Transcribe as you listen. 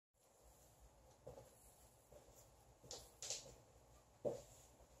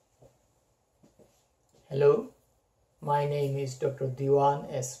Hello, my name is Dr.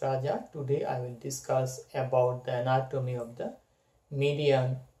 Diwan S. Raja. Today I will discuss about the anatomy of the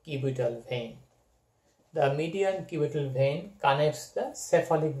median cubital vein. The median cubital vein connects the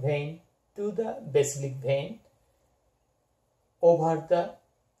cephalic vein to the basilic vein over the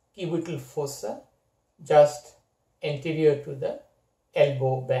cubital fossa just anterior to the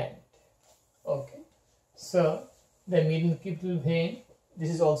elbow band. Okay, so the median cubital vein, this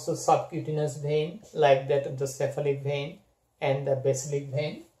is also subcutaneous vein like that of the cephalic vein and the basilic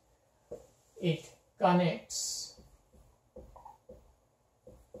vein. It connects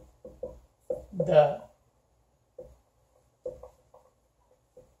the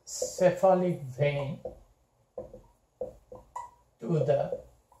cephalic vein to the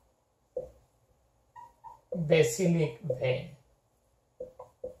basilic vein.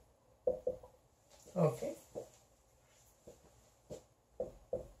 Okay,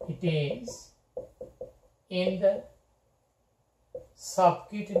 it is in the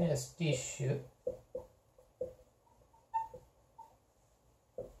subcutaneous tissue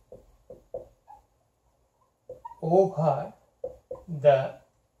over the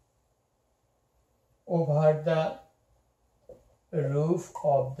roof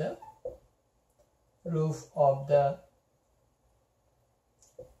of the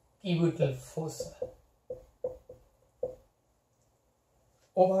cubital fossa.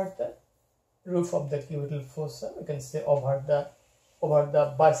 Over the roof of the cubital fossa, we can say over the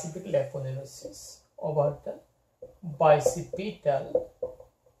bicipital aponeurosis, over the bicipital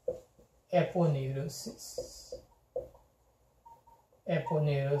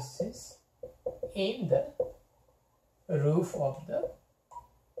aponeurosis in the roof of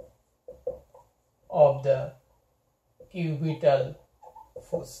the cubital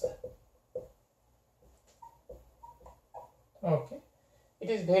fossa. Okay, it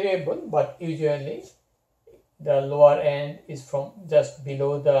is variable, but usually the lower end is from just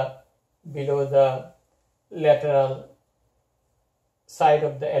below the lateral side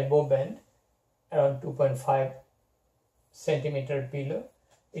of the elbow band, around 2.5 centimeter below.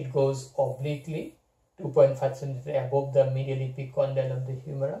 It goes obliquely 2.5 centimeter above the medial epicondyle of the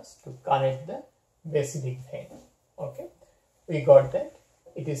humerus to connect the basilic vein. Okay, we got that.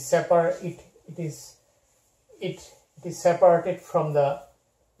 It is separated from the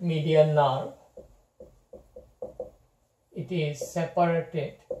median nerve. It is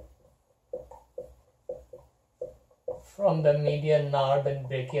separated from the median nerve and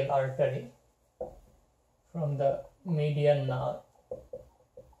brachial artery. From the median nerve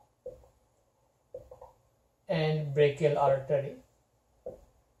and brachial artery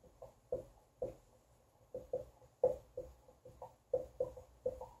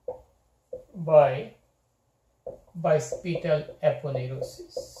by bicipital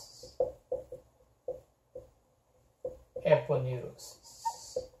aponeurosis.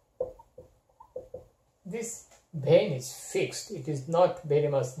 This vein is fixed. It is not very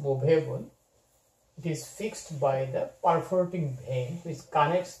much movable. It is fixed by the perforating vein which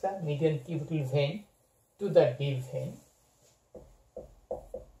connects the median cubital vein to the deep vein.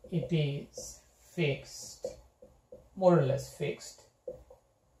 It is fixed, more or less fixed,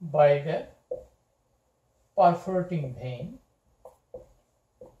 by the perforating vein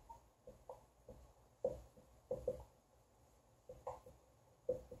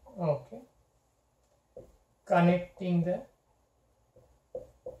connecting the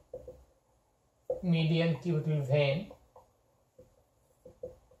median cubital vein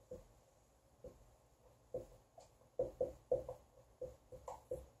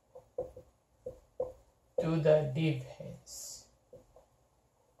to the deep veins.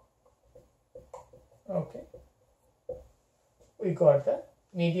 Okay, we got the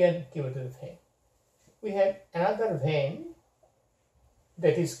median cubital vein. We have another vein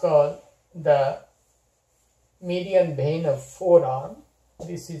that is called the median vein of forearm.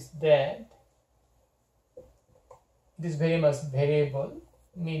 This is that. It is very much variable.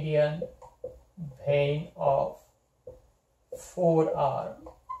 Median vein of forearm,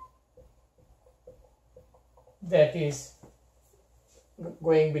 that is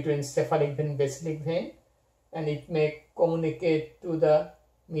going between cephalic vein and basilic vein, and it may communicate to the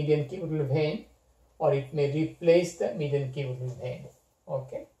median cubital vein or it may replace the median cubital vein.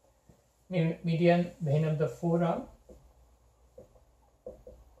 Okay, median vein of the forearm,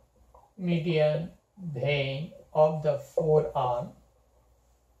 median vein of the forearm,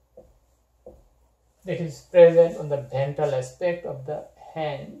 that is present on the ventral aspect of the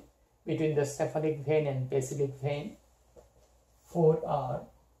hand between the cephalic vein and basilic vein. Forearm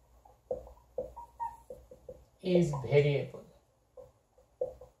is variable.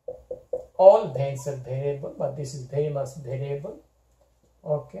 all veins are variable, but this is very much variable.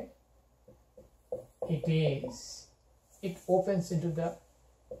 Okay, it opens into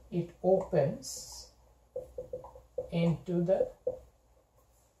the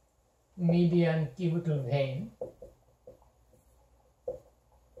median cubital vein,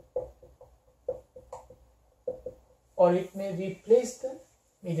 or it may replace the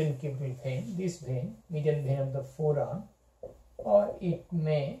median cubital vein, this vein, median vein of the forearm, or it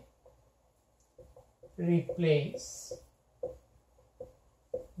may replace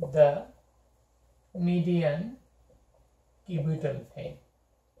the median cubital vein.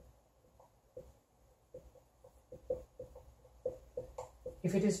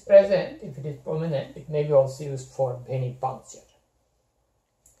 If it is present, if it is prominent, it may be also used for venipuncture.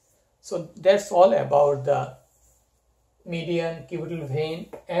 So that's all about the median cubital vein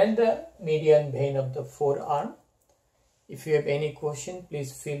and the median vein of the forearm. If you have any question,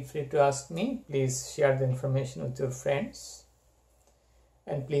 please feel free to ask me. Please share the information with your friends.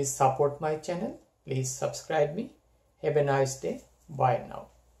 And please support my channel. Please subscribe me. Have a nice day. Bye now.